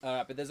All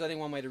right, but there's only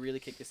one way to really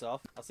kick this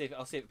off. I'll see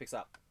if it picks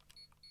up.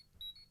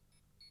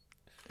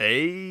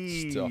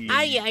 Hey. Stop.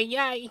 Ay, ay,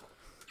 ay.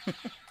 And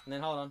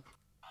then hold on.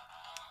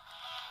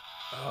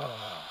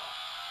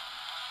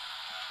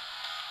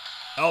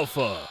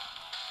 Alpha.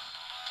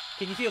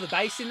 Can you feel the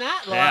bass in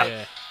that?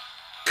 Yeah.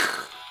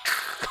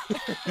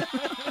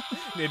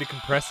 Need a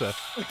compressor.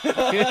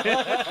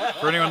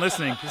 For anyone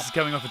listening, this is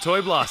coming off a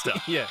toy blaster.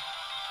 Yeah.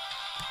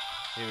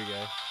 Here we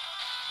go.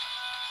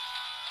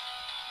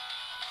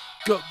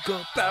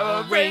 Go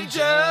Power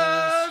Rangers!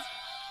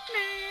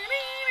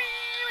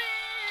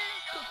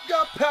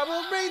 Got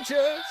Power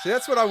Rangers. See,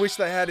 that's what I wish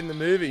they had in the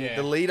movie. Yeah.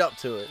 The lead up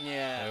to it.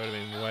 Yeah. That would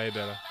have been way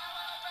better.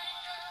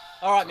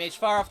 All right, Mitch,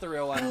 fire off the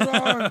real one.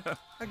 I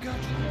got you.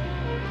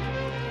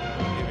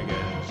 Here we go.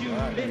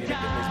 Alright, we need to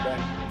get this back.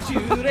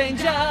 Shoot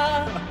Ranger.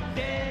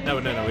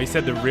 No. He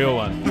said the real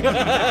one.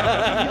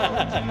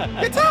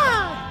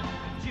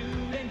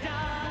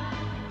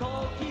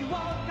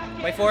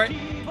 Wait for it.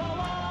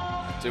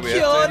 Do we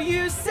have to?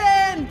 Kyoryu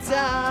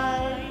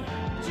Sentai.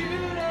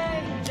 Shoot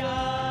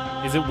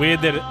Ranger. Is it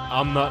weird that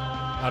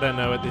I don't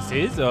know what this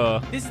is,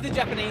 or? This is the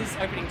Japanese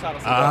opening title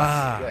sequence.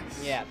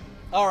 Yes. Yeah.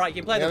 All right,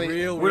 you can play the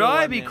real. Would real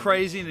I one be now.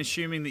 crazy in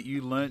assuming that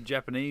you learnt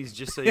Japanese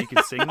just so you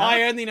could sing that?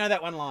 I only know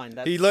that one line.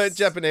 That's... He learnt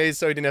Japanese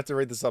so he didn't have to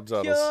read the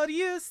subtitles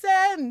Kyoryu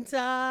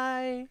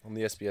Sentai. on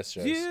the SBS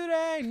shows. Shoot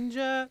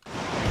Ranger.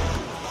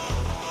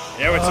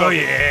 Now we're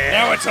talking.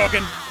 Now we're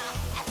talking.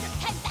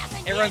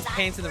 Everyone's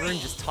pants in the room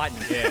just tighten.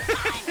 Yeah.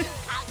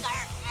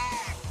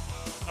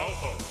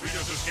 Alpha,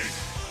 leaders escape.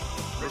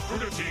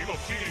 Recruit a team of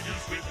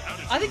teenagers with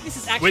attitude. I think this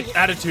is actually. With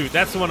attitude.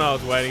 That's the one I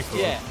was waiting for.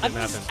 Yeah, I Didn't think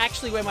this is happen.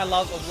 actually where my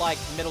love of like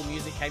metal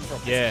music came from.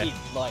 Yeah. As a kid.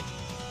 Like,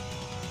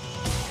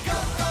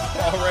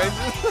 Power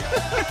Rangers.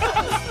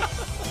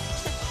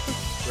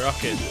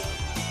 Rocket.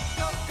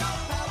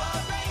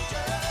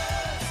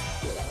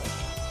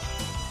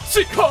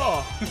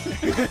 Sika!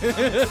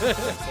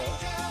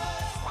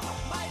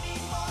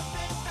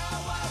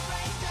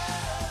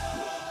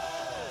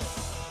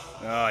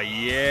 Oh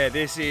yeah,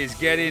 this is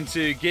Get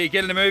Into Geek.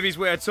 Get Into Movies.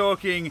 We're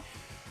talking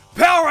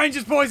Power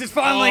Rangers, boys. It's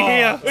finally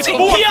here. It's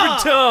morphin'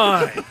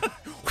 time!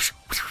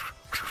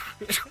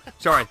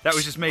 Sorry, that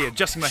was just me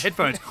adjusting my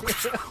headphones.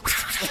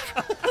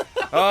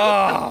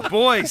 Oh,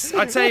 boys,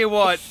 I tell you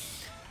what.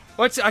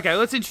 Let's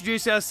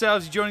introduce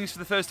ourselves. You're joining us for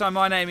the first time.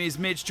 My name is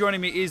Mitch.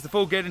 Joining me is the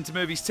full Get Into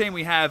Movies team.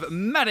 We have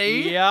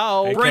Matty.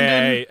 yo,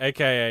 Brendan.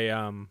 AKA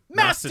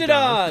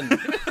Mastodon.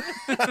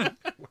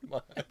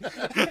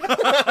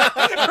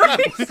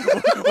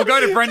 We'll go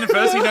to Brendan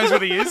first. He knows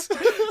what he is.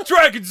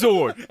 Dragon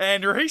Zord!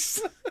 And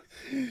Reese.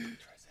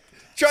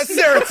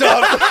 Triceratops.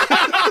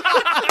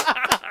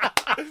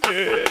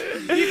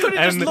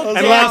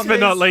 And last but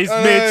not least,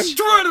 Mitch.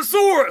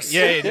 Tyrannosaurus.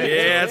 Yeah,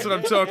 Yeah, that's what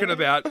I'm talking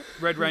about.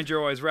 Red Ranger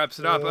always wraps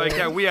it up.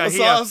 Okay, we are I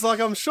here. was like,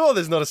 I'm sure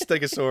there's not a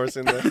Stegosaurus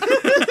in there.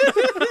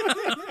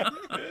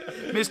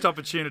 Missed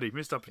opportunity.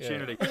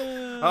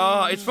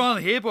 Oh, it's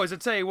finally here, boys. I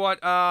tell you what,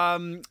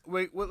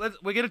 we're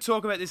going to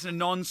talk about this in a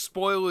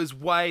non-spoilers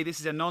way.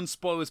 This is a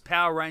non-spoilers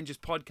Power Rangers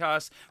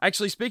podcast.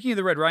 Actually, speaking of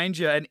the Red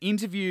Ranger, an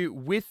interview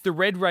with the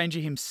Red Ranger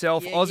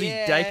himself,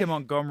 Ozzy Dacre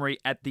Montgomery,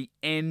 at the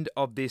end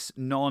of this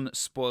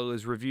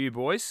non-spoilers review,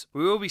 boys.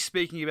 We will be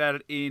speaking about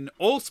it in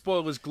all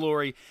spoilers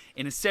glory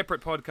in a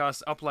separate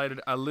podcast uploaded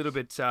a little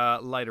bit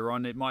later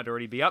on. It might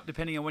already be up,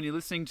 depending on when you're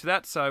listening to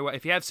that. So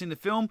if you have seen the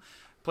film,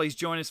 please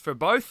join us for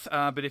both.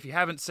 But if you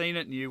haven't seen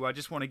it and you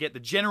just want to get the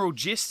general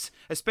gist,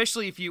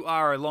 especially if you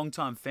are a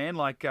long-time fan,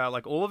 like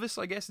all of us,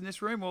 I guess, in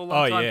this room, all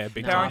long-time yeah,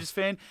 big Power time. Rangers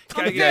fan.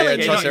 Yeah,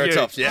 not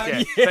Triceratops, you.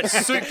 yeah. That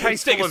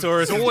suitcase full of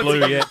Stegosaurus is Zords blue,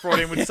 that you yeah. brought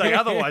in would say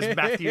otherwise,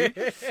 Matthew.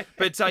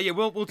 But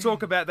we'll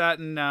talk about that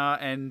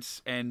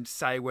and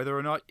say whether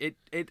or not it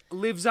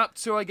lives up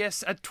to, I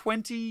guess, a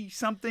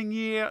 20-something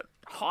year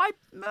hype,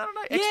 I don't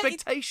know,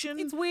 expectation.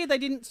 It's weird they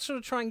didn't sort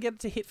of try and get it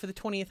to hit for the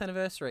 20th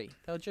anniversary.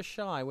 They were just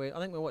shy. I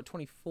think we're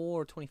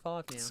 24 or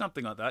 25 now.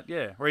 Something like that,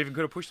 yeah. Or even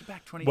could have pushed it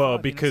back 25. Well,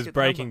 let's because get the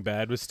number. Breaking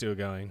Bad was still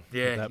going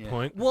at that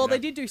point. Well, they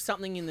did do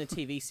something in the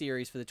TV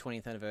series for the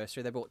 20th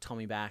anniversary. They brought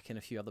Tommy back and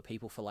a few other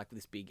people for like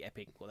this big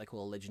epic, what they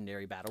call a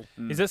legendary battle.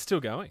 Is that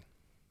still going?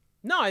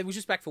 No, it was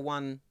just back for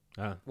one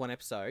Ah.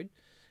 episode.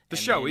 The And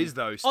show then- is,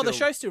 though, Oh, the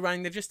still- show's still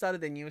running. They've just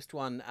started their newest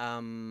one,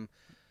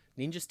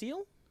 Ninja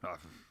Steel. Oh,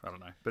 I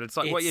don't know. But it's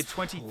like, what, your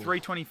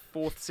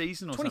 24th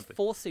season or something?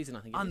 24th season,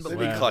 I think. It is. They'd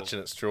Unbelievable. be clutching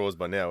at straws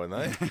by now,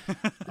 wouldn't they?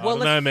 I don't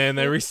know, man.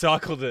 They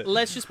recycled it.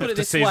 Let's just put it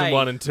After this season way.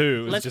 1 and 2.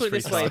 It was Let's just put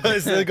it this way.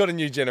 recycled. They've got a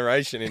new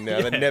generation in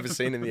now. They've never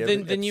seen in the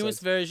The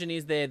newest version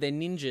is they're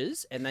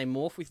ninjas and they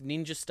morph with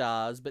ninja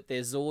stars, but their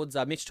Zords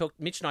are. Mitch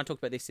and I talked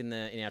about this in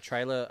our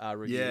trailer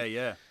review.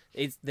 Yeah.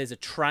 There's a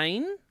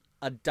train,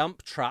 a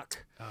dump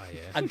truck, Oh,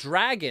 yeah. a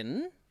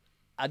dragon,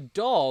 a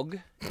dog,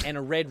 and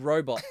a red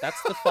robot.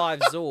 That's the 5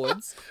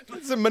 Zords.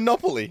 It's a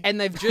monopoly.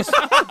 And they've just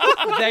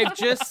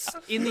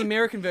in the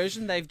American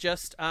version, they've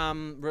just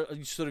debuted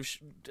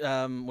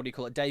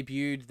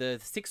the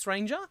 6th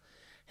Ranger,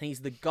 and he's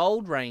the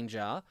Gold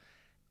Ranger,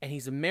 and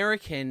he's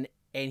American,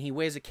 and he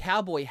wears a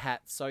cowboy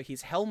hat, so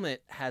his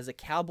helmet has a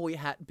cowboy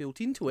hat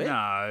built into it.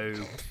 No.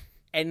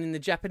 And in the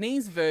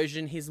Japanese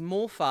version, his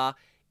morpher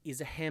is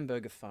a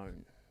hamburger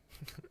phone.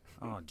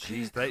 Oh,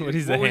 jeez. What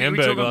is a were we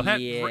hamburger? talking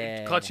about?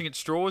 Yeah. Clutching at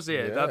straws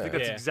there. I think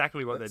that's Yeah.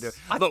 exactly what they do.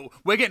 Look,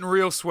 we're getting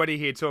real sweaty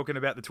here talking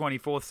about the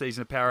 24th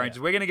season of Power Rangers.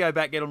 We're going to go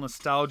back, get all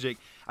nostalgic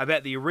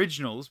about the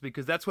originals,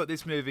 because that's what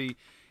this movie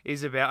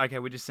is about. Okay,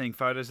 we're just seeing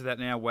photos of that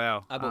now.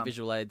 Wow. I bought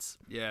visual aids.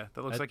 Yeah,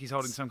 that looks like he's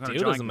holding some kind of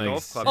still giant doesn't make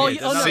golf club. Oh, Yeah, yeah,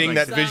 doesn't no, it? Seeing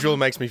that it's, visual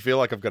makes me feel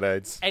like I've got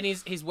AIDS. And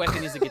his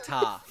weapon is a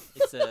guitar.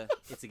 It's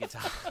a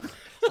guitar.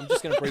 I'm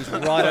just going to breeze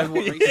right over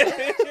what Reese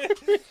said.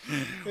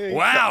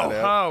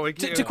 Wow. Oh,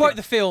 To quote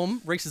the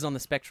film, Reese is on the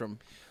spectrum.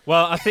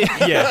 Well, I think,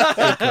 yeah,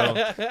 good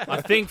call.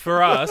 I think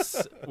for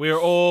us, we're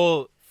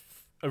all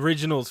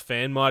originals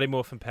fan, Mighty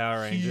Morphin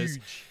Power Rangers.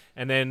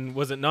 And then,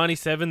 was it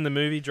 97 the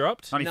movie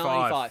dropped?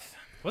 95.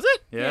 Was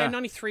it? Yeah,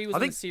 93 was I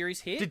when think- the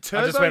series hit. Did I just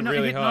Turbo went not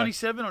really hit high.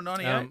 97 or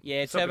 98?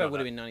 Yeah, Something Turbo like would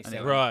have that. been 97.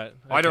 Anyway. Right.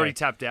 I'd okay. already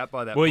tapped out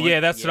by that Well, point. yeah,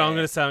 that's what I'm Yeah.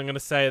 going to say. I'm going to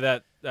say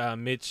that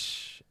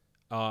Mitch,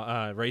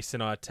 Reese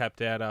and I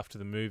tapped out after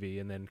the movie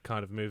and then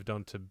kind of moved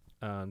on to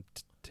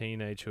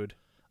teenagehood.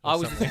 I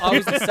was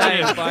the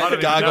same.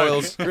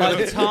 Gargoyles.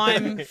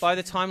 By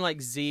the time like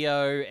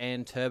Zeo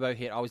and Turbo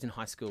hit, I was in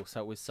high school,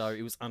 so it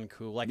was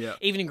uncool. Like Yeah.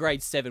 even in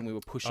grade 7, we were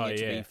pushing Oh, it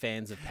to yeah. be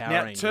fans of Power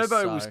Now, Rangers.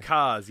 Turbo so- was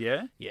Cars,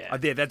 yeah? Yeah.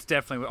 Yeah, that's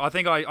definitely... I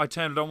think I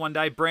turned it on one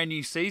day, brand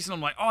new season.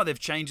 I'm like, oh, they've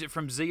changed it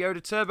from Zeo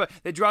to Turbo.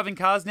 They're driving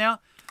cars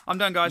now. I'm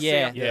done, guys. See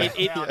Yeah, ya.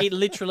 It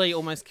literally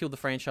almost killed the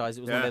franchise.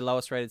 It was one of Yeah. their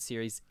lowest rated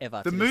series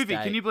ever. The to movie, this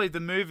day. can you believe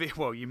the movie?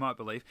 Well, you might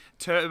believe.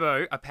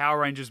 Turbo, a Power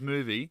Rangers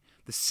movie,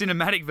 the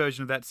cinematic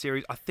version of that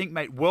series, I think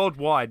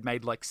worldwide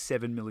made like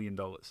 $7 million.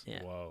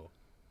 Yeah. Whoa.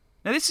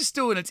 Now, this is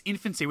still in its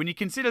infancy. When you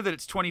consider that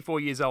it's 24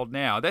 years old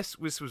now, this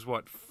was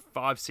what,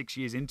 5-6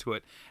 years into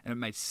it, and it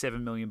made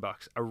 $7 million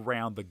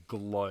around the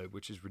globe,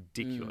 which is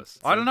ridiculous.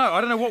 I don't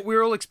know what we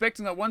were all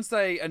expecting. Like, once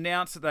they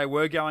announced that they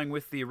were going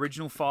with the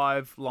original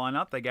 5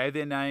 lineup, they gave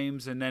their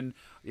names, and then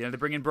they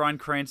bring in Bryan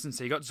Cranston.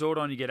 So you got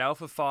Zordon, you get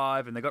Alpha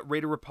 5, and they got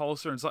Rita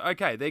Repulsa, and it's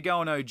like, okay, they're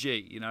going OG,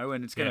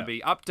 and it's going to be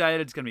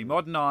updated, it's going to be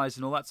modernized,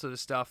 and all that sort of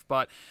stuff.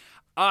 But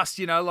us,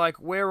 like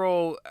we're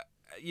all.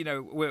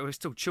 We're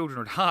still children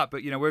at heart,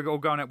 but we're all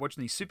going out watching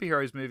these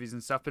superheroes movies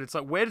and stuff. But it's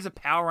like, where does a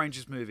Power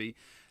Rangers movie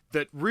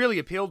that really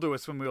appealed to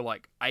us when we were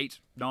like 8,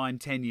 9,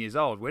 10 years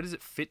old, where does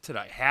it fit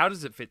today? How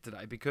does it fit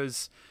today?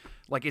 Because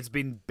it's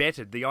been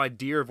bettered. The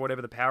idea of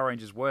whatever the Power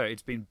Rangers were,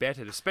 it's been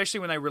bettered. Especially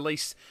when they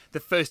released the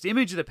first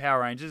image of the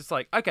Power Rangers, it's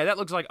like, okay, that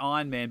looks like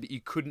Iron Man, but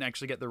you couldn't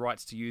actually get the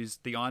rights to use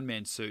the Iron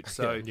Man suit,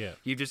 so Yeah.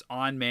 you've just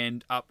Iron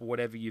Manned up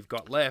whatever you've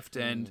got left,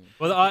 and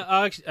Well,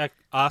 I actually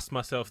asked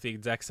myself the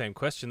exact same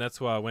question. That's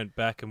why I went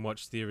back and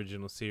watched the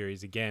original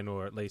series again,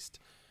 or at least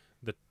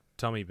the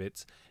Tommy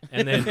bits.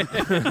 And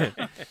then...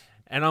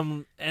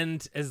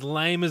 And as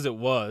lame as it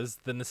was,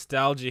 the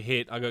nostalgia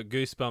hit. I got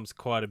goosebumps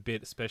quite a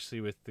bit, especially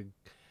with the,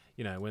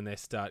 when they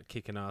start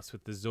kicking ass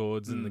with the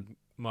Zords and the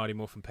Mighty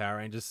Morphin Power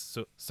Rangers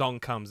song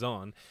comes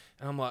on,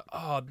 and I'm like,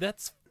 oh,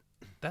 that's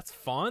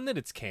fine that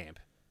it's camp.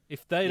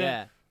 If they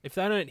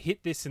don't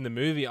hit this in the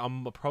movie,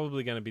 I'm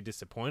probably going to be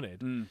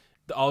disappointed.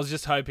 I was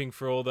just hoping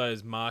for all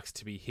those marks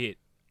to be hit.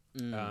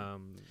 How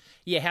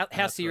that's what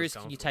I was serious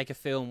going can you for. take a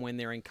film when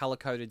they're in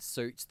color-coded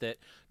suits that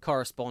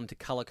correspond to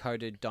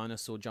color-coded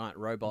dinosaur giant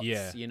robots?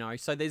 Yeah.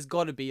 So there's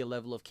got to be a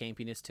level of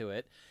campiness to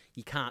it.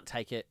 You can't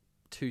take it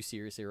too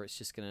seriously, or it's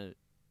just gonna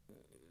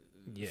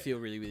feel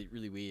really, really,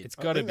 really weird. It's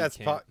I got to think be that's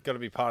camp. got to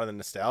be part of the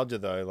nostalgia,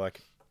 though. Like,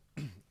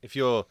 if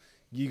you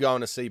going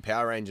to see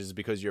Power Rangers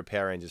because you're a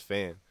Power Rangers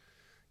fan,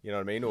 you know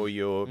what I mean, or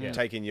you're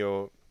taking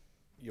your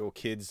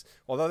kids.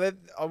 Although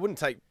I wouldn't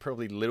take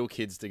probably little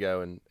kids to go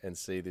and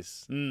see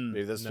this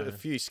movie. There's a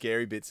few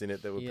scary bits in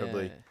it that would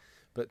probably,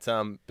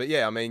 but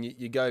yeah, I mean,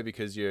 you go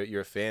because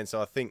you're a fan.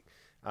 So I think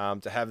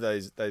to have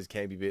those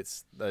campy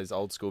bits, those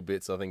old school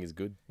bits, I think is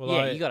good.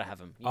 Well, you got to have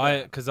them.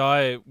 As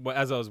I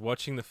was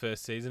watching the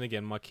first season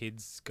again, my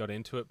kids got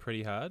into it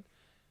pretty hard,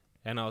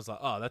 and I was like,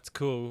 "Oh, that's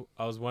cool."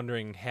 I was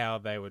wondering how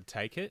they would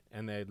take it,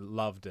 and they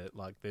loved it.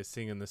 Like they're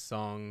singing the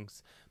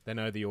songs, they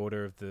know the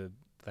order of the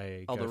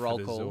go the for roll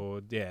the call.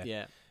 Zord,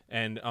 Yeah.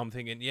 And I'm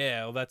thinking,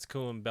 well, that's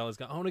cool. And Bella's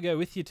going, I want to go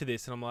with you to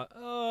this, and I'm like,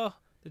 oh,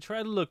 the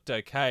trailer looked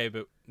okay,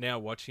 but now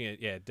watching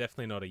it,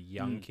 definitely not a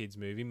young kids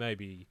movie.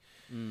 Maybe,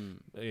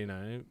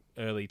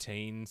 early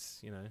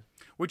teens.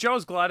 Which I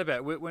was glad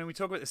about. When we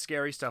talk about the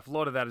scary stuff, a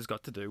lot of that has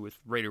got to do with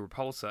Rita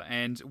Repulsa.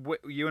 And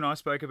you and I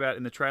spoke about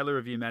in the trailer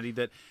review, Maddie,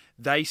 that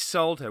they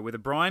sold her with a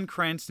Bryan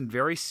Cranston,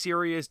 very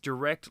serious,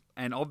 direct,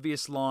 and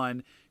obvious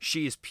line,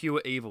 she is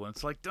pure evil. And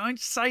it's like, don't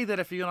say that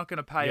if you're not going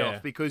to pay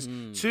off, because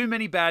too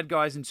many bad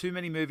guys in too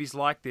many movies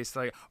like this,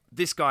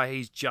 this guy,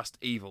 he's just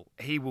evil.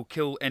 He will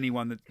kill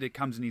anyone that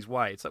comes in his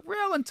way. It's like,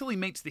 well, until he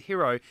meets the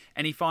hero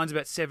and he finds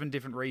about 7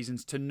 different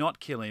reasons to not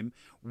kill him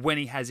when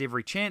he has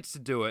every chance to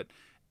do it,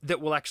 that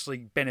will actually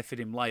benefit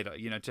him later,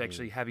 to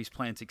actually have his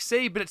plan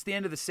succeed. But it's the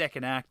end of the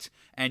second act,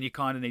 and you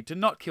kind of need to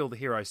not kill the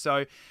hero.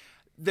 So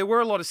there were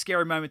a lot of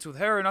scary moments with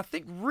her, and I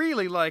think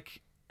really,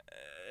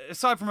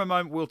 aside from a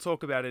moment we'll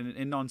talk about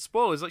in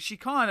non-spoilers, she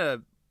kind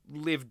of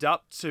lived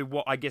up to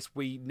what I guess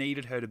we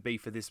needed her to be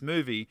for this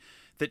movie.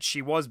 That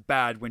she was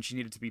bad when she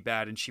needed to be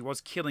bad, and she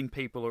was killing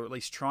people, or at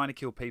least trying to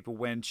kill people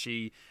when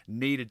she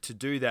needed to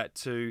do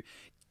that.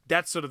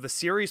 That's sort of the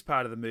serious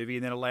part of the movie,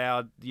 and then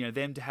allowed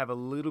them to have a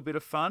little bit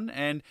of fun.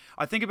 And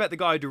I think about the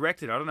guy who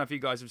directed it. I don't know if you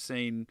guys have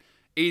seen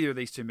either of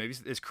these two movies.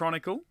 There's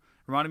Chronicle,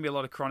 reminded me a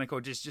lot of Chronicle,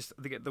 just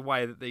the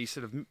way that these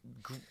sort of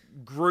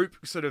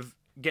group sort of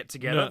get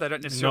together. They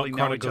don't necessarily not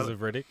know Chronicles each other.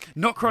 of Riddick.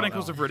 Not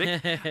Chronicles of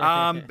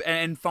Riddick,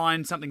 and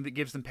find something that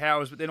gives them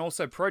powers. But then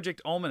also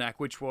Project Almanac,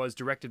 which was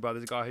directed by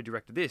the guy who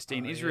directed this,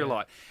 Dean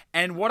Israelite.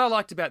 And what I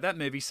liked about that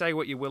movie, say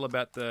what you will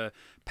about the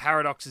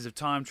paradoxes of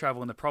time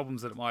travel and the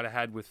problems that it might have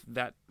had with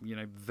that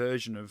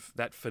version of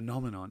that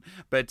phenomenon,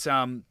 but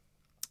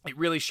it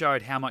really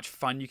showed how much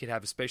fun you could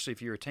have, especially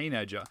if you're a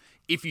teenager,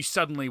 if you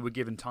suddenly were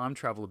given time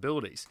travel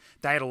abilities.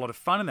 They had a lot of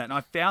fun in that, and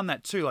I found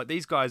that too. Like,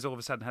 these guys all of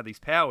a sudden had these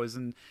powers,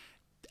 and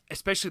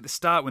especially at the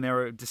start when they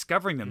were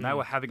discovering them, they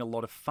were having a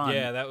lot of fun.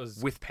 Yeah, that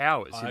was with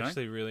powers. I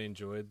actually really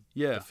enjoyed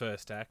the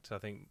first act. I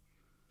think,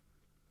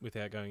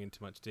 without going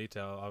into much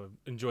detail,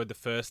 I enjoyed the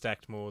first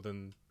act more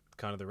than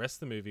kind of the rest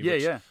of the movie.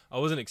 Which I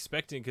wasn't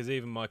expecting, because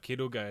even my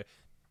kid will go,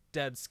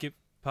 "Dad, skip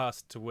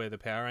past to where the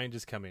Power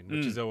Rangers come in,"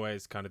 which is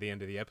always kind of the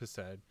end of the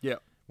episode. Yeah,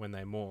 when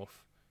they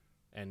morph,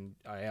 and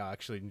I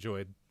actually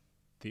enjoyed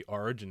the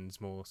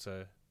origins more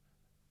so,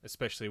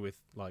 especially with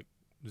like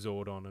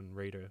Zordon and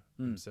Rita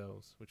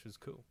themselves, which was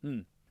cool.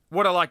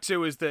 What I like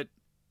too is that,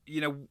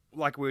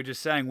 like we were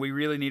just saying, we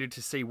really needed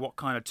to see what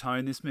kind of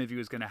tone this movie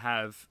was going to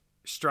have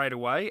straight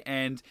away.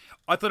 And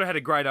I thought it had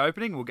a great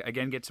opening. We'll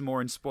again get to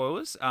more in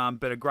spoilers,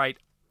 but a great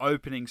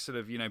opening sort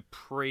of,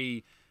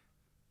 pre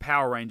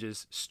Power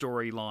Rangers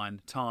storyline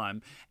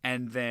time,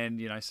 and then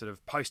sort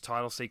of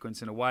post-title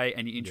sequence in a way,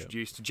 and you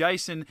introduced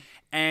Jason,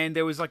 and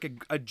there was like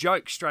a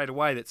joke straight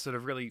away that sort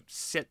of really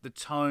set the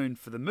tone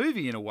for the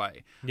movie in a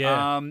way.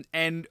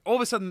 And all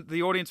of a sudden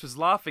the audience was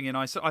laughing, and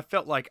I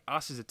felt like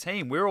us as a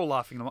team, we're all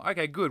laughing. I'm like,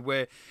 okay, good.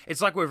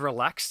 It's like we've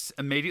relaxed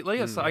immediately.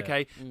 It's like,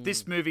 okay,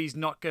 this movie's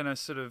not going to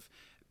sort of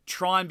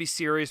try and be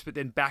serious, but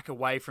then back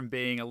away from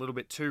being a little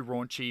bit too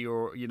raunchy,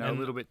 or a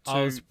little bit too.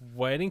 I was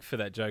waiting for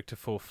that joke to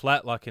fall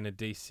flat, like in a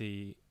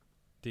DCEU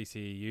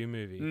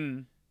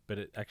movie, but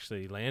it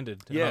actually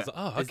landed. And I was like,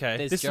 oh, okay,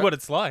 this is what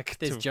it's like.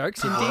 There's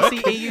jokes in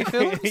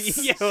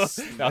DCEU films.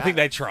 I think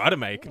they try to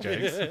make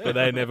jokes, but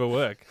they never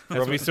work.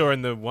 As we saw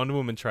in the Wonder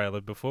Woman trailer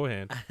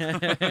beforehand.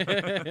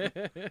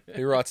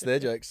 Who writes their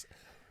jokes?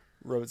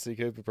 Robert C.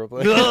 Cooper,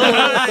 probably.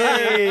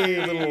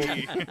 Hey! Little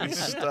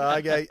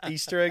Stargate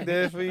Easter egg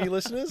there for you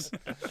listeners.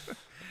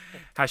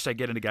 Hashtag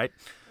get into gate.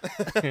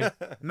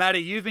 Maddie,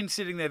 you've been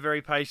sitting there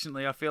very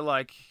patiently. I feel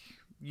like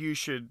you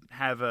should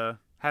have a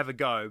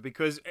go,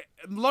 because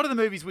a lot of the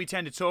movies we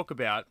tend to talk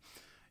about,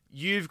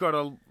 you've got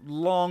a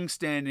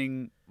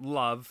long-standing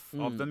love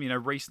of them.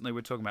 Recently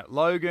we're talking about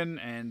Logan,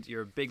 and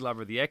you're a big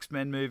lover of the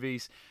X-Men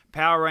movies.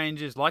 Power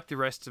Rangers, like the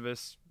rest of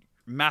us,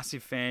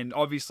 massive fan.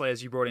 Obviously,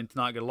 as you brought in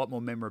tonight, got a lot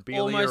more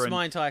memorabilia. Almost and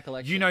my entire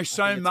collection. You know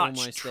so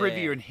much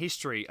trivia there. and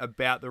history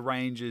about the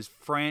Rangers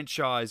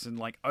franchise, and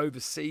like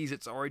overseas,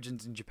 its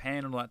origins in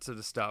Japan and all that sort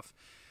of stuff.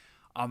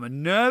 I'm a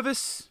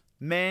nervous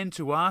man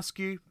to ask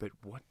you, but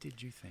what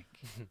did you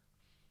think?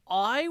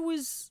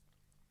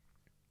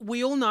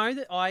 We all know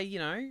that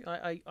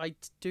I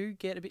do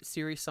get a bit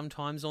serious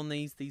sometimes on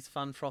these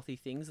fun, frothy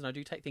things, and I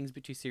do take things a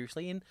bit too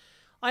seriously, and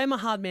I am a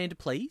hard man to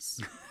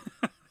please.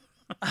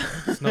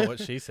 It's not what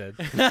she said.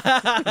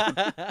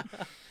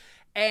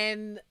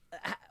 And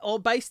or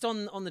based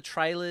on the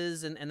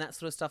trailers and that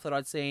sort of stuff that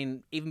I'd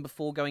seen, even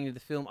before going into the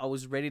film, I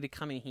was ready to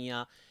come in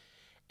here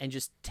and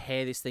just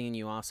tear this thing a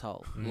new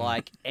asshole.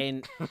 Like,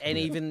 and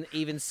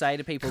even say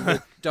to people,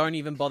 look, don't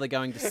even bother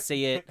going to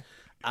see it.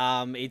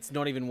 It's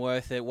not even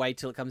worth it. Wait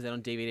till it comes out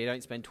on DVD.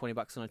 Don't spend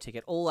 $20 on a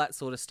ticket. All that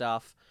sort of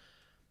stuff.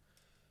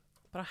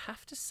 But I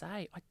have to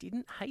say, I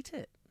didn't hate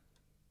it.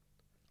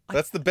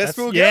 That's the best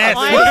we'll yes.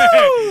 get.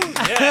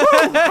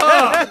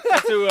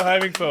 That's what we're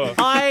hoping for.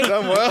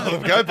 Done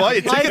well. Go buy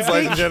your tickets,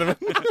 ladies and gentlemen.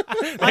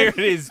 There it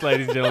is,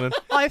 ladies and gentlemen.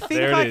 I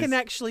think I can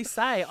actually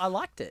say I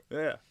liked it.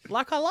 Yeah.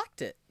 Like, I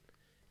liked it.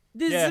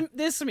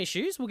 There's some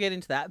issues. We'll get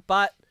into that.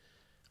 But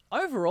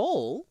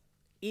overall,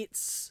 it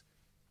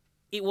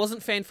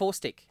wasn't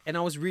fan-four-stick. And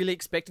I was really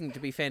expecting it to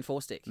be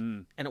fan-four-stick.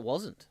 And it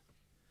wasn't.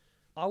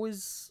 I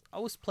was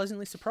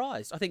pleasantly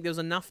surprised. I think there was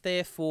enough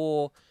there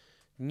for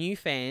new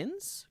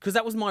fans, because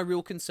that was my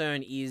real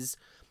concern. Is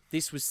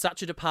this was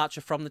such a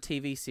departure from the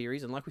TV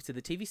series, and like we said,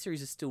 the TV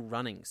series is still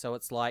running, so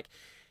it's like,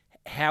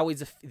 how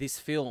is this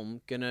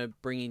film gonna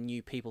bring in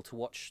new people to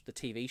watch the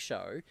TV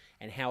show,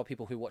 and how are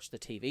people who watch the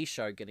TV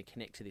show gonna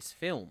connect to this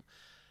film?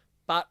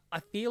 But I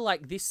feel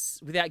like this,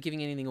 without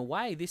giving anything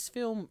away, this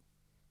film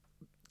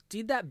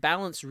did that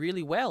balance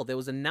really well. There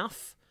was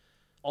enough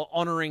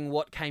honoring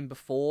what came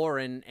before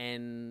and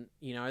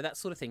that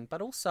sort of thing,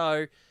 but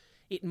also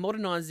it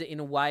modernized it in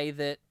a way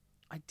that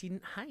I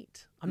didn't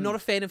hate. I'm not a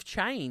fan of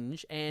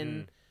change,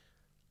 and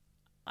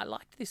I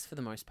liked this for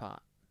the most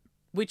part,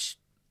 which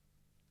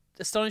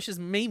astonishes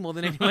me more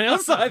than anyone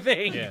else, I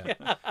think. Yeah,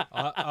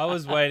 I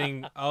was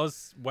waiting. I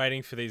was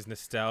waiting for these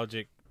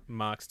nostalgic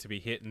marks to be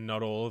hit, and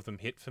not all of them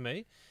hit for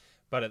me.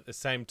 But at the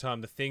same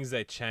time, the things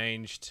they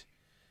changed,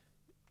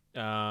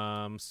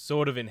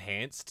 sort of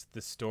enhanced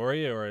the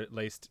story, or at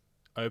least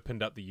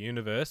opened up the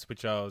universe,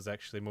 which I was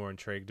actually more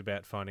intrigued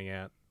about finding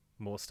out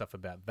more stuff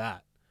about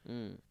that.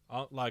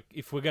 Like,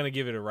 if we're going to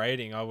give it a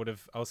rating, I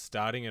was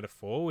starting at a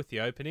 4 with the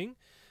opening,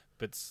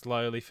 but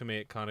slowly for me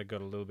it kind of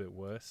got a little bit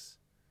worse,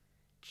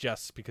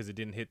 just because it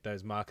didn't hit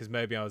those markers.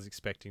 Maybe I was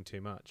expecting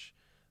too much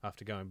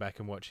after going back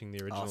and watching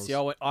the originals. See,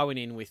 I went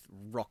in with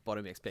rock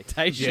bottom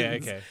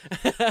expectations. Yeah,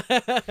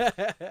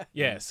 okay.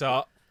 Yeah,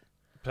 so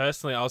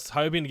personally, I was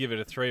hoping to give it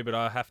a 3, but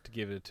I have to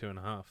give it a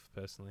 2.5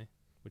 personally,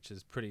 which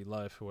is pretty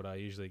low for what I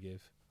usually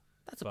give.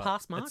 That's a But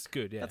pass mark. That's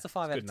good, yeah. That's a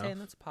 5 It's out of good 10. enough.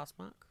 That's a pass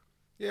mark.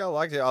 Yeah, I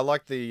liked it. I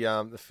liked the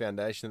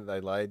foundation that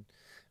they laid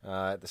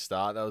at the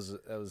start. That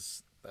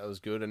was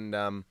good, and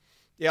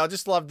I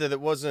just loved that it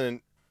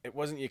wasn't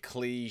your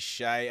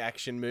cliche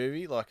action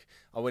movie. Like,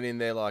 I went in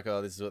there like,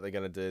 oh, this is what they're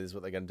gonna do, this is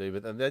what they're gonna do,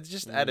 but they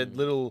just added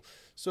little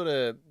sort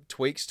of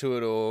tweaks to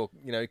it, or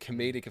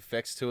comedic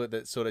effects to it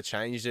that sort of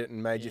changed it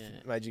and made you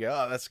go,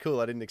 oh, that's cool.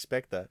 I didn't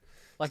expect that.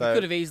 Like, So- it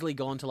could have easily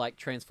gone to like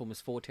Transformers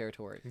 4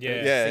 territory. Yeah.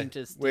 It Yeah, seemed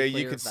to steer where you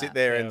clear could of sit that.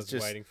 there Yeah, I and was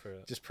just waiting for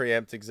it.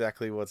 preempt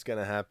exactly what's going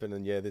to happen,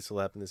 and this will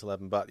happen.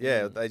 But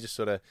they just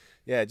sort of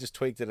just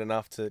tweaked it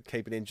enough to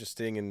keep it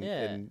interesting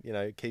and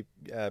keep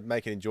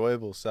make it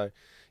enjoyable. So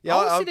yeah,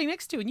 I was sitting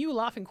next to you and you were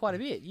laughing quite a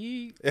bit.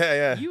 You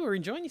were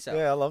enjoying yourself.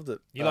 I loved it.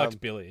 You liked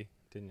Billy,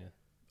 didn't you?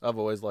 I've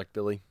always liked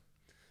Billy,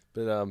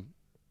 but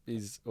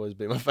he's always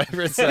been my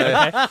favourite. So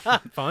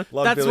Fine.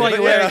 love That's Billy. why But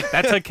you're wearing-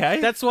 That's okay.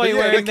 That's why But you're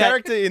yeah, wearing the that.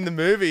 character in the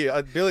movie,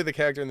 Billy, the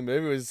character in the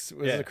movie was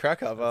Yeah, a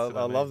crack up. I that's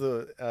what I love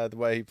the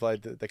way he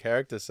played the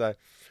character. So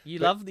You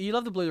love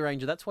the Blue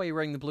Ranger. That's why you're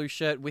wearing the blue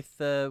shirt with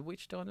the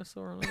which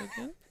dinosaur on it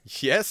again?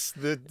 yes,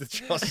 the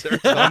Josh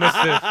Thomas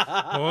the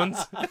Horns.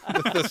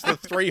 the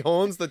 3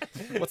 horns.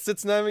 What's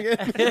its name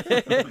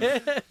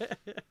again?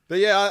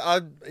 But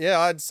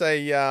I'd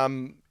say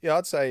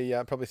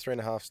probably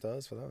 3.5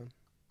 stars for that one.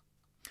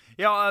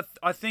 Yeah,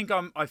 I think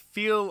I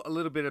feel a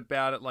little bit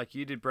about it like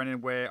you did,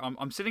 Brendan, where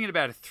I'm sitting at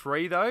about a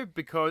 3 though,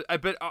 because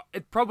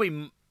it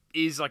probably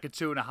is like a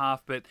 2.5,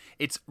 but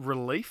it's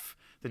relief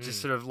that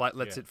just sort of like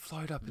lets it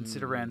float up and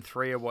sit around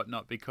 3 or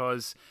whatnot.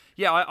 Because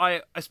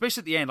I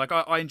especially at the end, like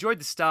I enjoyed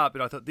the start,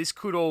 but I thought this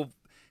could all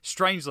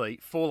strangely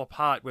fall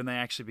apart when they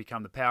actually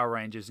become the Power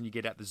Rangers and you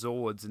get out the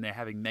Zords and they're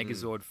having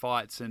Megazord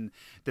fights and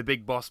the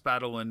big boss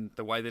battle and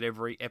the way that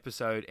every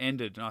episode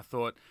ended. And I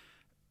thought,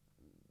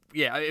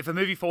 yeah, if a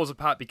movie falls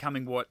apart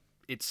becoming what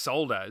it's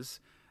sold as,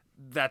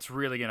 that's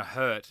really going to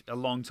hurt a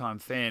long-time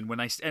fan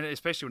and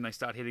especially when they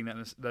start hitting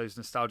those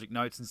nostalgic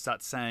notes and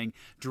start saying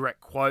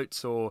direct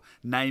quotes or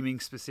naming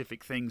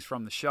specific things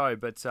from the show.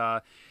 But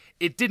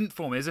it didn't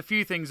for me. There's a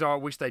few things I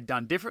wish they'd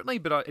done differently,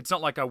 but it's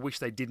not like I wish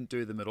they didn't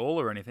do them at all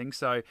or anything.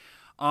 So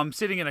I'm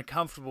sitting in a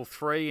comfortable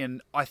 3,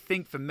 and I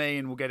think for me,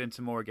 and we'll get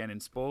into more again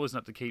in spoilers,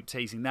 not to keep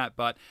teasing that,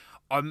 but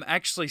I'm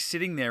actually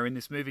sitting there in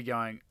this movie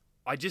going,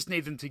 I just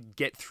need them to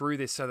get through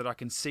this so that I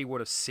can see what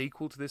a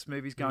sequel to this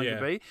movie is going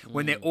to be.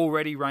 When they're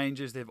already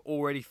Rangers, they've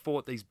already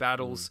fought these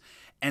battles,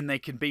 and they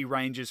can be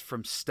Rangers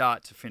from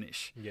start to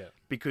finish. Yeah.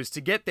 Because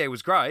to get there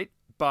was great,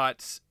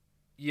 but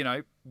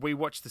we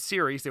watched the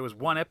series. There was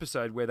one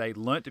episode where they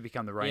learnt to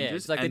become the Rangers. Yeah,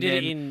 it's like they and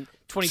did it then in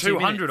 22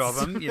 200 minutes.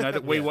 of them,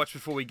 that we watched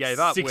before we gave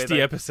up. 60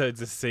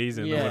 episodes a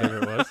season or whatever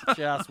it was.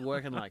 Just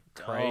working like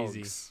Crazy.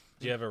 dogs.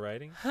 Do you have a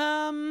rating?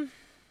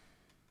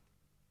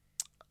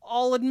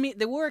 I'll admit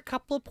there were a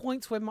couple of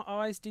points where my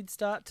eyes did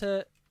start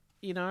to,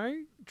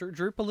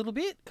 droop a little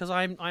bit because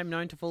I'm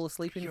known to fall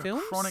asleep in You're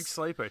films. a chronic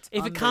sleeper. It's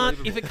If it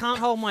can't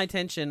hold my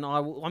attention,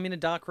 I'm in a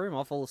dark room.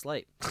 I'll fall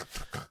asleep.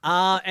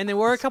 And there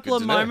were a couple good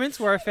of to know. moments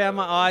where I found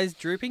my eyes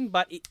drooping,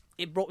 but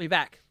it brought me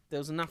back. There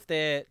was enough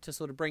there to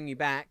sort of bring me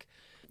back.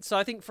 So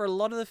I think for a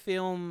lot of the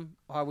film,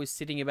 I was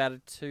sitting about a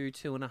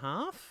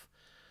 2.5.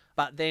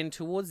 But then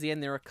towards the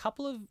end, there are a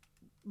couple of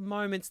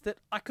moments that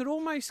I could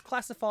almost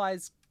classify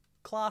as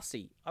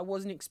classy. I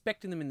wasn't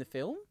expecting them in the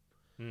film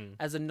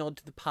as a nod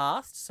to the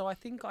past. So I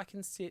think I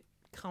can sit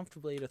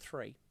comfortably at a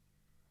 3.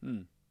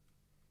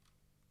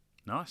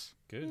 Nice.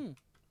 Good.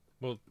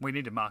 We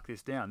need to mark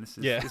this down. This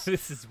is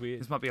This is weird.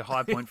 this might be a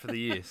high point for the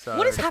year. So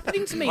What is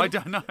happening to me? I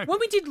don't know. When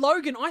we did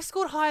Logan, I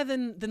scored higher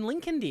than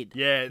Lincoln did.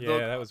 Yeah, Yeah, look,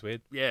 that was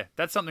weird. yeah,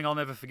 that's something I'll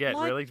never forget.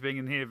 Like- Really, being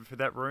in here for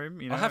that room.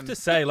 I have to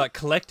say, like,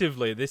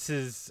 collectively, this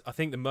is, I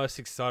think, the most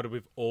excited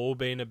we've all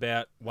been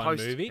about one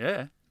movie.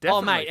 Yeah,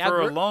 definitely. mate, for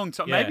our a group- long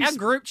time. Yeah. Maybe Our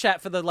group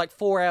chat for the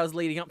 4 hours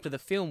leading up to the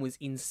film was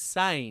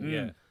insane.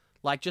 Yeah.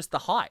 Like just the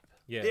hype.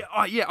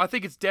 Yeah. I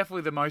think it's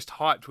definitely the most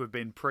hyped we've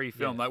been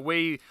pre-filmed. Yeah. Like,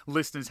 we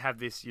listeners have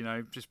this,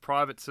 just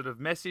private sort of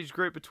message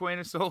group between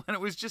us all, and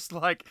it was just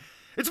like,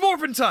 it's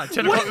Morphin time,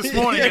 10 o'clock this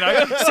morning,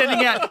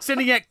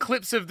 sending out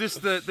clips of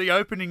the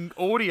opening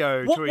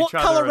audio to each What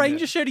other. colour and-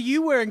 Ranger shirt are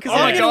you wearing? Because Oh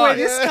my I'm going to wear God.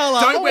 this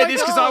colour. Don't Oh wear my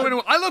this because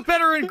God. I look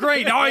better in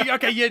green. Oh,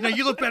 okay, yeah, no,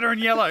 you look better in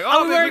yellow. Are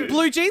Oh, we wearing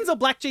blue jeans or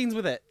black jeans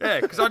with it?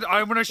 Yeah, because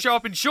I want to show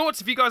up in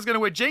shorts. If you guys are going to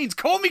wear jeans,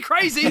 call me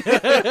crazy.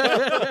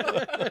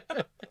 I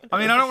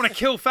mean, I don't want to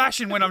kill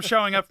fashion when I'm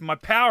showing up in my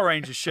Power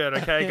Rangers shirt,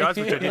 okay, guys,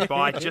 which I did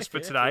buy just for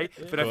today.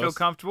 But I feel course.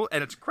 comfortable,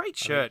 and it's a great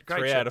shirt. Great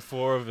 3 shirt. out of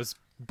 4 of us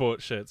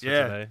bought shirts for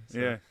yeah, today. So.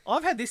 yeah.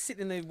 I've had this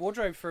sitting in the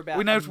wardrobe for about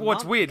We know a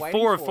what's month weird. waiting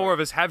Four for of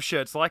us have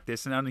shirts like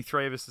this, and only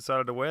 3 of us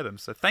decided to wear them.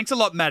 So thanks a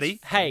lot,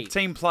 Maddie. Hey,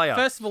 team player.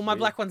 First of all, my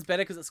black one's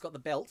better because it's got the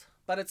belt,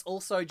 but it's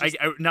also just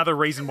Another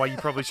reason why you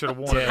probably should have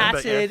worn it.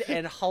 but yeah. tattered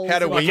and holes. How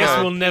do in we my I guess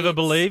know? we'll never armpits.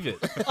 believe it.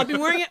 I've been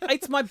wearing it.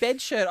 It's my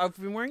bed shirt. I've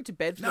been wearing it to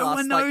bed for No the last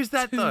one knows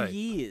that, 2 though.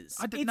 years.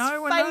 I didn't- It's no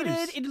one faded.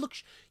 knows. It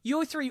looks.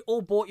 You 3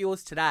 all bought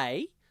yours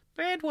today.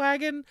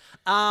 Bandwagon.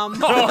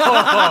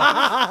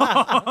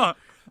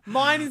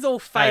 Mine is all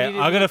Hey, faded.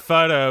 I got a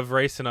photo of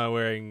Reese and I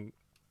wearing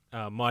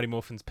Mighty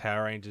Morphin's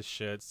Power Rangers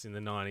shirts in the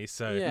 90s,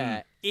 so Yeah,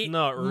 it's it-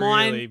 not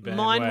mine- really mine would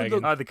bandwagon.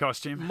 look- Oh, the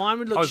costume. Mine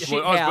would look I was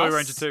Blue shithouse.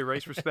 Ranger too,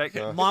 Reese. Respect.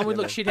 Mine would Yeah, look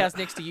man. shithouse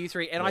next to you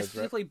 3, and I That's right.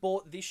 specifically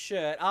bought this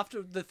shirt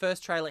after the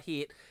first trailer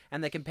hit,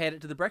 and they compared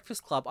it to the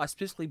Breakfast Club. I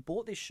specifically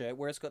bought this shirt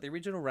where it's got the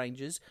original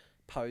Rangers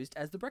posed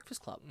as the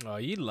Breakfast Club. Oh,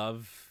 you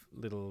love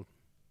little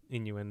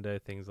innuendo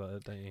things like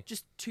that, don't you?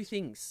 Just 2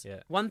 things.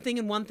 Yeah. One thing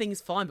and one thing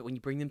is fine, but when you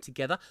bring them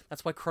together,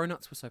 that's why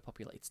Cronuts were so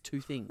popular. It's 2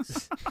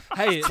 things.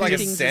 Hey, It's like a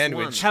things is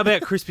sandwich. how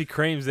about Krispy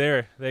Kremes?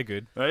 They're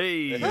good.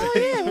 Hey. Oh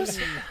yeah.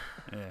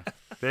 Yeah.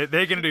 They're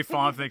going to do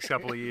fine for the next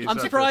couple of years. I'm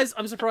I surprised.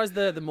 I'm surprised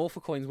the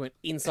Morpher coins weren't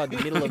inside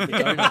the middle of the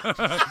donut.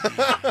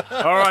 feel.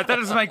 All right, that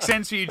doesn't make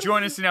sense for you.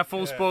 Join us in our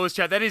full spoilers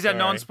chat. That is our Sorry.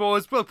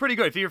 non-spoilers. Well, pretty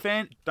good. If you're a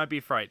fan, don't be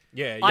afraid.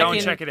 Yeah, Go yeah.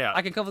 and check it out.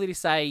 I can confidently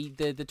say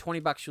the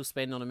 $20 you'll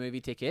spend on a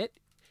movie ticket,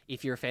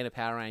 if you're a fan of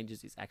Power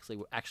Rangers, is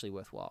actually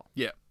worthwhile.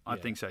 Yeah, I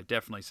think so,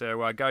 definitely.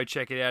 So go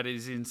check it out. It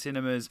is in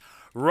cinemas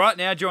right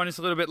now. Join us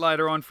a little bit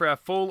later on for our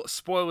full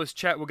spoilers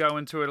chat. We'll go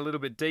into it a little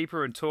bit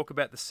deeper and talk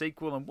about the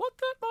sequel and what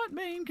that might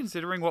mean,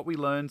 considering what we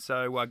learned.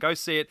 So go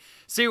see it,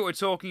 see what we're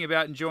talking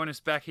about, and join us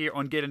back here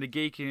on Get Into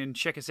Geek. And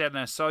check us out on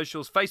our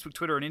socials, Facebook,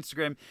 Twitter, and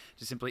Instagram,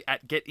 just simply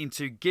at Get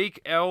Into Geek.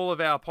 All of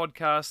our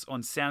podcasts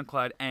on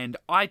SoundCloud and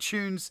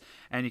iTunes.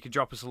 And you can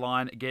drop us a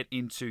line,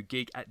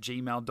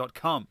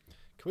 getintogeek@gmail.com.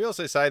 Can we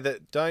also say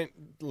that don't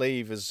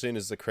leave as soon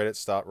as the credits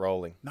start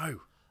rolling?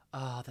 No.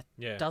 Oh, that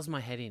Yeah. does my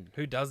head in.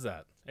 Who does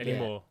that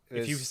anymore? If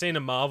There's- you've seen a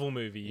Marvel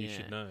movie, you Yeah.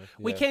 should know.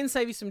 We Yeah. can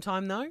save you some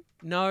time though.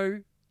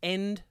 No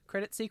end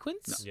credit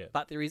sequence, No. Yeah.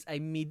 but there is a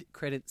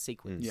mid-credit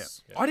sequence.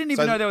 Yeah. I didn't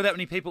even So- know there were that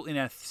many people in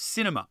our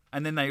cinema,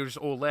 and then they just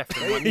all left.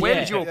 I'm like, where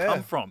did you all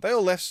come from? They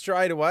all left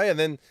straight away, and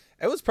then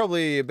it was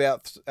probably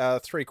about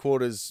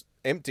 3/4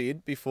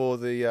 emptied before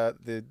the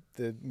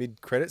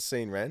mid-credit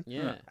scene ran.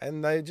 Yeah.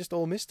 And they just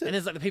all missed And it.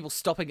 there's like the people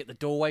stopping at the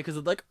doorway because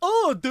they're like,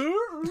 oh, dude.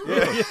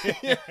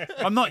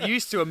 I'm not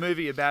used to a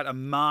movie about a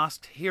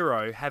masked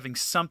hero having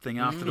something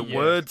after the Yeah.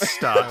 words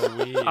start. How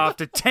weird.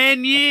 After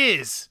 10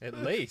 years.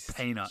 At least.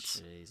 Peanuts.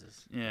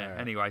 Jesus. Yeah. Alright.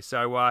 Anyway,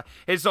 so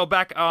it's all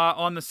back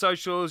on the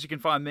socials. You can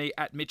find me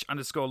at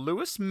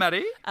Mitch_Lewis.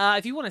 Maddie.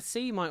 If you want to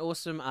see my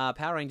awesome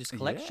Power Rangers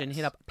collection, Yes.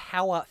 hit up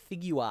Power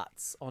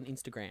Figuarts on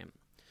Instagram.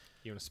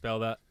 You want to spell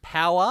that?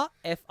 Power,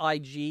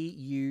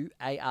 Figuarts.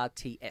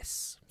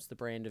 It's the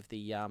brand of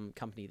the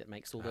company that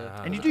makes all the.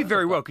 And you do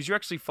very well because you're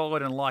actually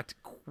followed and liked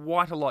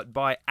quite a lot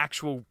by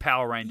actual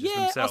Power Rangers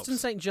Yeah, themselves. Austin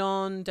St.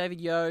 John, David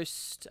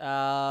Yost,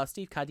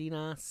 Steve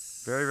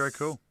Cardenas. Very, very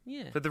cool.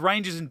 Yeah. But the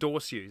Rangers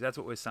endorse you. That's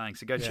what we're saying.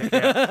 So go check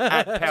it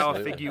out at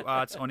Power Figure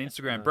Arts on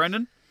Instagram.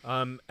 Brendan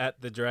I'm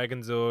at the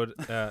Dragonzord.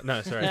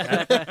 No, sorry.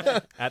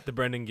 At the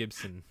Brendan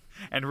Gibson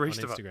and on Reese.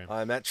 Instagram.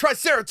 I'm at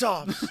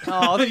Triceratops.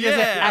 Oh, I think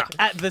Yeah.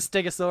 at the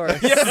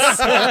Stegosaurus.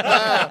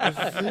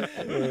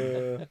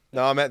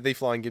 No, I'm at the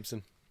Flying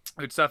Gibson.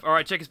 Good stuff. All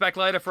right, check us back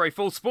later for a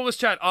full spoilers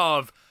chat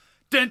of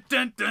Dun,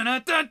 dun, dun,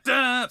 dun, dun,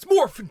 dun. It's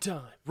Morphin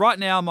time. Right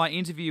now, my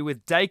interview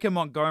with Dacre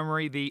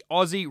Montgomery, the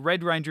Aussie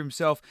Red Ranger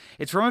himself.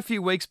 It's from a few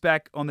weeks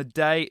back on the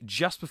day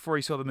just before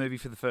he saw the movie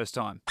for the first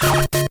time.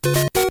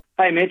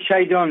 Hey Mitch, how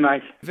you doing,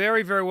 mate?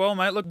 Very, very well,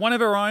 mate. Look, one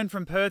of our own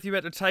from Perth, you're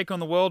about to take on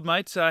the world,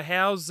 mate. So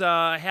how's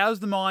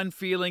the mind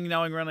feeling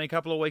knowing we're only a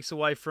couple of weeks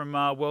away from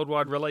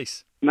worldwide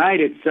release?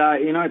 Mate, it's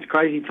it's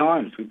crazy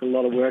times. We put a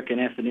lot of work and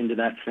effort into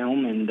that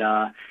film, and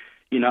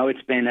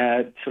it's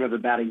been sort of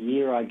about a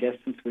year, I guess,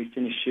 since we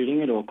finished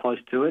shooting it or close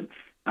to it.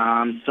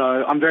 So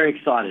I'm very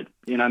excited.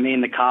 Me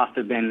and the cast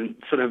have been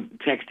sort of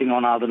texting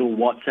on our little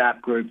WhatsApp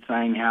group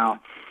saying how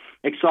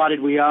excited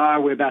we are.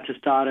 We're about to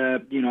start a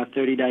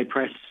 30-day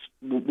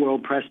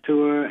world press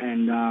tour,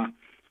 and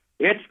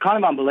it's kind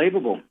of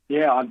unbelievable.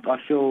 Yeah, I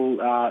feel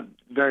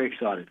very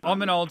excited.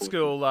 I'm an old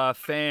school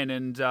fan,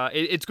 and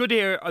it's good to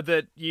hear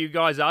that you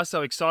guys are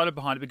so excited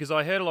behind it, because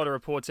I heard a lot of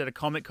reports out of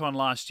Comic-Con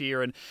last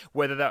year, and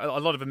whether a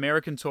lot of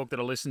American talk that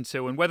I listened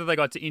to, and whether they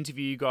got to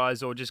interview you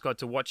guys or just got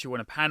to watch you on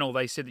a panel,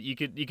 they said that you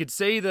could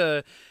see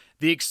the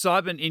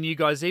excitement in you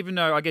guys, even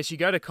though I guess you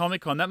go to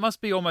Comic-Con. That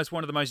must be almost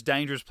one of the most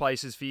dangerous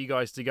places for you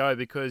guys to go,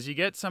 because you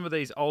get some of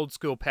these old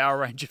school Power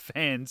Ranger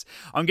fans.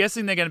 I'm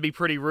guessing they're going to be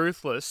pretty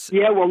ruthless.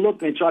 Yeah, well,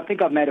 look, Mitch, I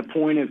think I've made a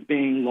point of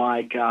being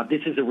like,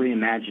 this is a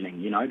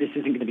reimagining, you know. This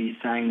isn't going to be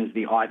the same as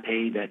the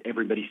IP that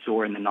everybody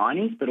saw in the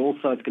 90s, but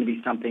also it's going to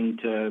be something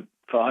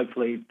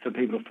hopefully for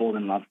people to fall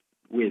in love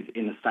with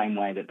in the same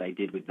way that they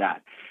did with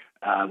that.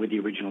 With the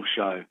original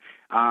show.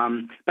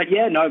 But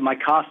yeah, no, my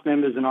cast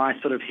members and I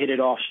sort of hit it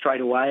off straight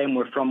away, and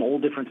we're from all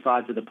different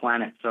sides of the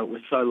planet, so it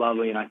was so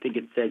lovely, and I think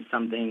it says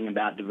something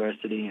about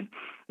diversity and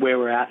where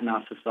we're at in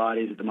our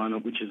societies at the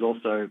moment, which is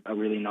also a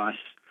really nice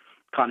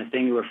kind of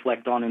thing to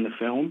reflect on in the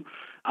film.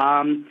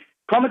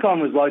 Comic-Con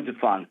was loads of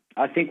fun.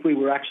 I think we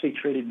were actually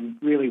treated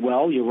really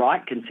well, you're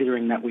right,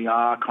 considering that we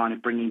are kind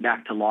of bringing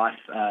back to life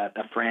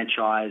a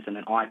franchise and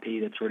an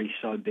IP that's already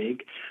so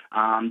big.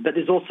 But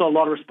there's also a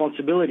lot of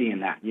responsibility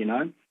in that, you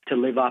know, to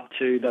live up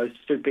to those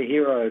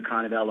superhero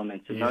kind of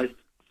elements and those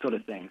sort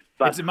of things.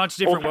 But it's a much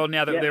different also, world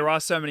now that there are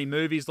so many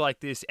movies like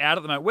this out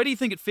at the moment. Where do you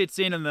think it fits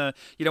in the,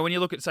 you know, when you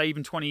look at, say,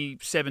 even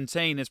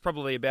 2017, there's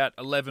probably about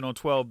 11 or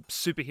 12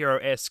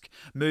 superhero-esque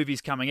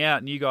movies coming out,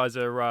 and you guys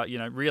are, you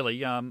know,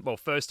 really,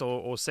 first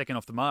or second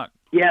off the mark.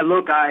 Yeah,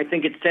 look, I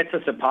think it sets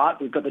us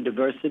apart. We've got the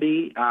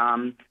diversity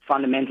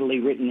fundamentally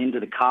written into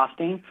the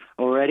casting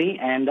already.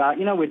 And,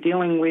 you know, we're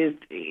dealing with,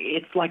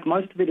 it's like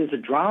most of it is a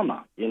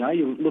drama. You know,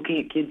 you're looking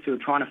at kids who are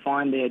trying to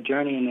find their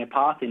journey and their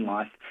path in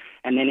life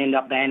and then end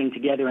up banding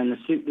together. And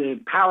the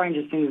Power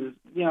Rangers thing is,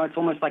 you know, it's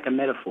almost like a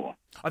metaphor.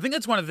 I think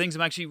that's one of the things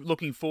I'm actually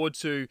looking forward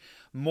to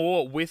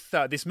more with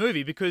this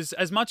movie, because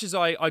as much as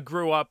I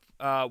grew up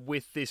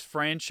with this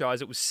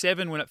franchise, it was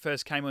 7 when it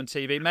first came on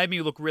TV. It made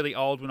me look really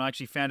old when I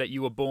actually found out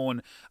you were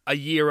born a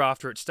year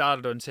after it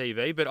started on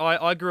TV. But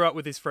I grew up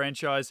with this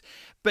franchise.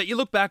 But you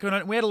look back on it,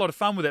 and we had a lot of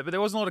fun with it, but there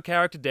wasn't a lot of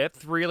character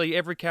depth. Really,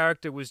 every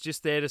character was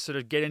just there to sort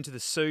of get into the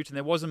suit, and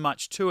there wasn't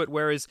much to it.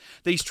 Whereas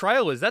these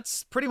trailers,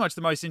 that's pretty much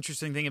the most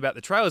interesting thing about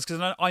the trailers,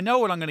 because I know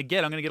what I'm going to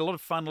get. I'm going to get a lot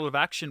of fun, a lot of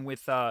action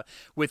with the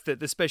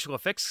special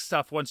effects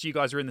stuff once you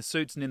guys are in the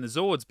suits and in the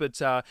Zords. But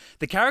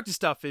the character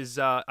stuff is,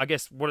 I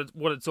guess, what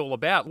it's all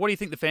about. What do you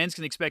think the fans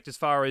can expect as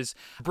far as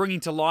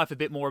bringing to life a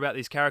bit more about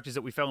these characters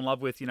that we fell in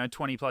love with,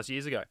 20 plus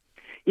years ago?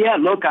 Yeah,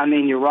 look, I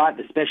mean, you're right.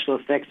 The special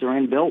effects are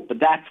inbuilt, but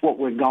that's what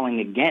we're going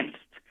against.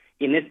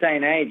 In this day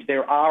and age,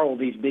 there are all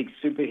these big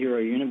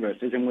superhero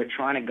universes, and we're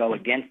trying to go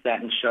against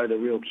that and show the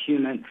real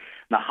human,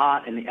 the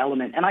heart and the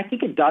element. And I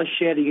think it does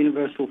share the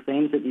universal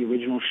themes that the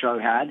original show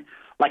had.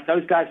 Like,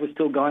 those guys were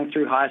still going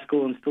through high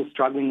school and still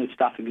struggling with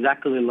stuff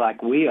exactly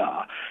like we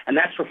are. And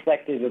that's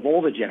reflective of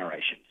all the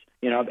generations,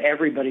 of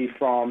everybody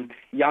from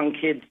young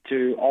kids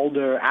to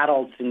older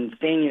adults and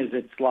seniors.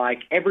 It's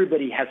like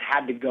everybody has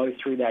had to go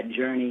through that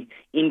journey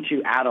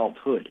into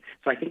adulthood.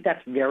 So I think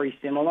that's very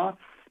similar.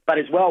 But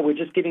as well, we're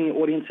just giving the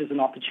audiences an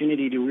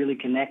opportunity to really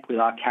connect with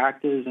our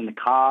characters and the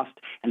cast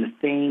and the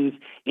themes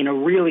in a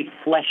really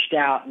fleshed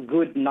out,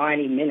 good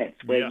 90 minutes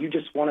where you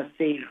just want to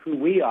see who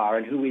we are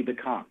and who we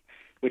become,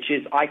 which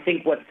is, I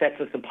think, what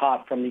sets us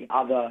apart from the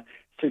other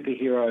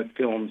superhero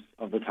films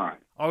of the time.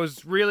 I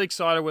was really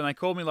excited when they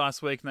called me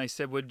last week and they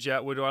said, would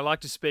I like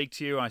to speak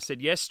to you? And I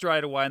said yes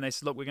straight away. And they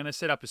said, look, we're going to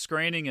set up a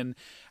screening. And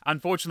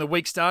unfortunately, the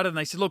week started and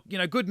they said, look,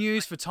 good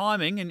news for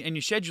timing and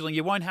your scheduling.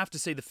 You won't have to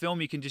see the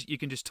film. You can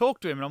just talk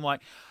to him. And I'm like,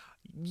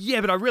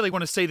 yeah, but I really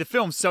want to see the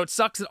film. So it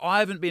sucks that I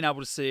haven't been able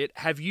to see it.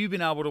 Have you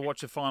been able to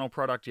watch the final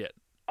product yet?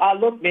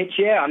 Look, Mitch,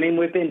 I mean,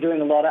 we've been doing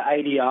a lot of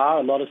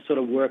ADR, a lot of sort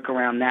of work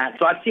around that.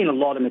 So I've seen a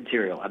lot of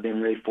material. I've been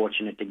really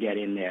fortunate to get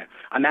in there.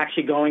 I'm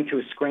actually going to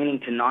a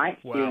screening tonight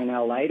here in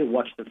LA to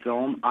watch the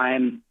film. I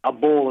am a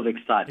ball of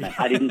excitement.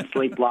 I didn't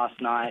sleep last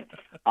night.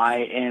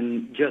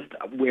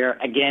 We're,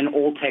 again,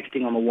 all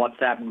texting on the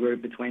WhatsApp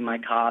group between my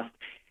cast.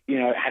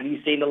 Have you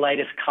seen the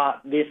latest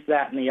cut, this,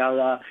 that, and the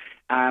other?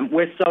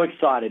 We're so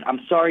excited.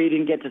 I'm sorry you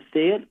didn't get to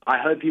see it. I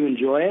hope you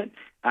enjoy it.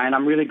 And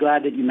I'm really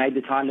glad that you made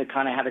the time to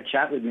kind of have a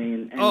chat with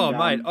me.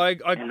 Mate, I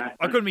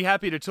couldn't be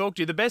happy to talk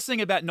to you. The best thing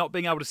about not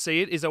being able to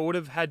see it is I would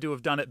have had to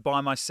have done it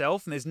by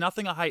myself. And there's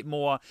nothing I hate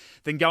more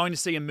than going to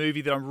see a movie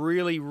that I'm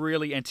really,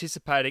 really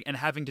anticipating and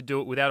having to do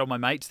it without all my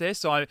mates there.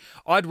 So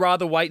I'd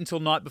rather wait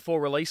until night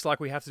before release like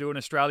we have to do in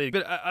Australia.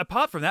 But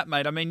apart from that,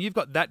 mate, I mean, you've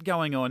got that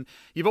going on.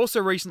 You've also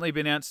recently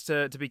been announced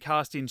to be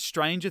cast in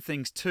Stranger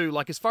Things too.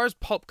 Like, as far as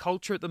pop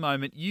culture at the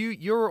moment,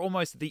 you're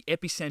almost at the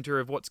epicenter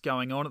of what's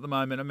going on at the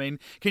moment. I mean,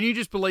 can you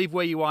just believe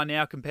where you are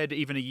now compared to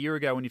even a year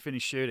ago when you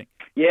finished shooting?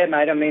 Yeah,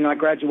 mate. I mean, I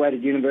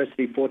graduated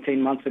university 14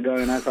 months ago,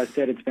 and as I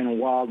said, it's been a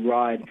wild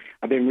ride.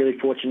 I've been really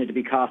fortunate to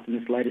be cast in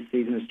this latest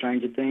season of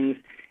Stranger Things,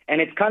 and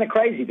it's kind of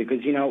crazy because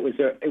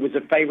it was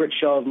a favorite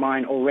show of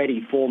mine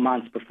already 4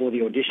 months before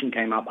the audition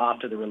came up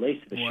after the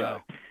release of the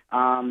show.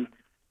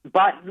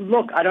 But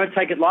look, I don't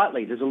take it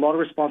lightly. There's a lot of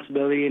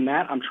responsibility in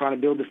that. I'm trying to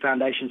build the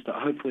foundations to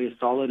hopefully a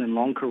solid and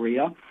long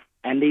career.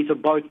 And these are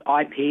both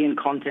IP and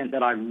content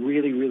that I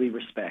really, really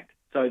respect.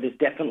 So there's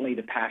definitely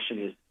the passion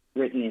is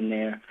written in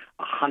there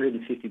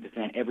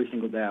 150% every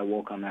single day I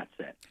walk on that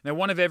set. Now,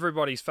 one of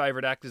everybody's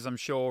favourite actors, I'm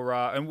sure,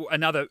 and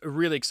another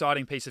really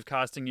exciting piece of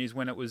casting news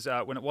when it was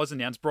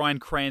announced, Bryan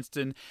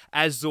Cranston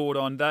as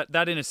Zordon.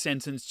 That in a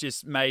sentence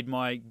just made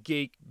my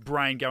geek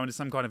brain go into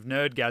some kind of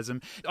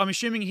nerdgasm. I'm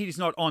assuming he's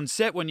not on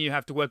set when you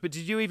have to work, but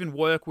did you even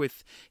work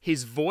with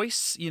his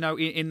voice,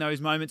 in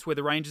those moments where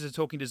the Rangers are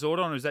talking to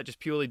Zordon, or is that just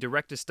purely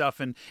director stuff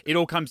and it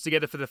all comes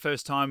together for the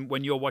first time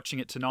when you're watching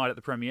it tonight at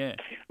the premiere?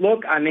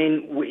 Look, I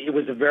mean, it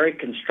was a very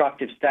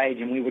constructive stage,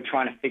 and we were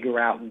trying to figure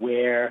out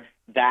where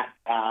that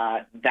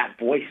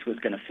voice was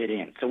going to fit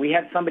in. So we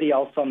had somebody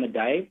else on the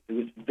day who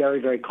was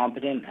very, very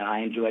competent, and I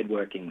enjoyed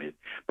working with.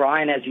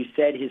 Bryan, as you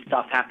said, his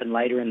stuff happened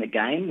later in the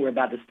game. We're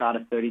about to start a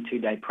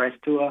 32-day press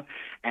tour,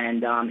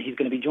 and he's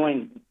going to be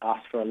joining us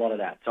for a lot of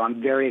that. So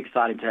I'm very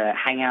excited to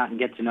hang out and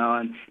get to know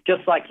him.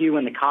 Just like you,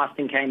 when the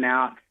casting came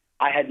out,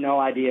 I had no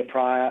idea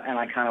prior, and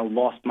I kind of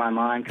lost my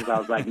mind because I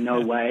was like,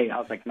 no way. I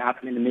was like,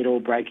 Malcolm in the Middle,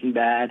 Breaking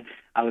Bad.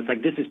 I was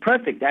like, this is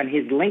perfect. And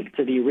his link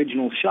to the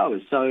original show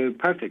is so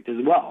perfect as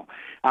well.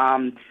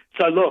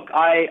 So, look,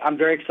 I'm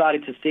very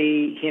excited to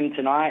see him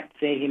tonight,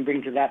 see him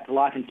bring that to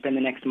life and spend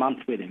the next month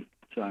with him.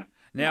 So.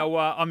 Now,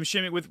 I'm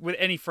assuming with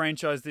any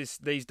franchise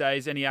these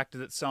days, any actor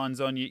that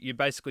signs on, you're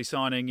basically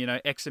signing,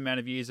 X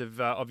amount of years of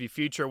your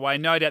future away.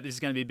 No doubt this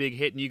is going to be a big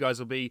hit, and you guys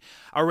will be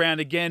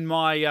around again.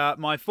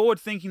 My forward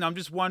thinking, I'm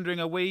just wondering,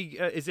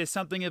 is there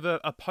something of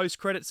a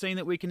post-credit scene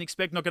that we can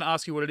expect? Not going to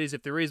ask you what it is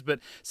if there is, but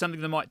something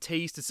that might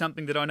tease to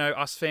something that I know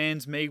us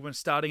fans, me, when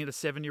starting at a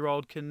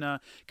 7-year-old, can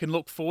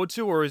look forward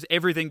to, or is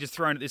everything just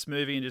thrown at this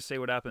movie and just see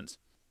what happens?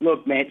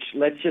 Look, Mitch,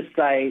 let's just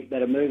say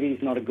that a movie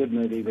is not a good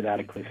movie without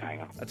a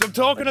cliffhanger. That's what I'm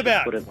talking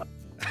about. Put it like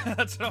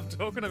That's what I'm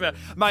talking about.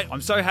 Mate,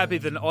 I'm so happy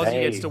that an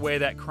Aussie gets to wear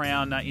that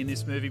crown in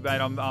this movie,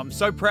 mate. I'm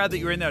so proud that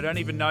you're in there. I don't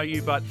even know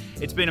you, but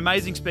it's been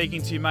amazing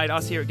speaking to you, mate.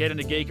 Us here at Get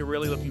Into Geek are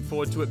really looking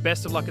forward to it.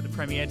 Best of luck at the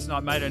premiere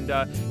tonight, mate, and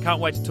can't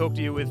wait to talk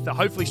to you with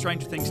hopefully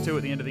Stranger Things 2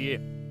 at the end of the year.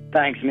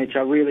 Thanks, Mitch.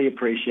 I really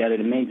appreciate it.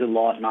 It means a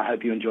lot, and I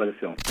hope you enjoy the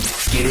film.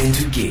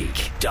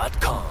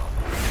 GetIntoGeek.com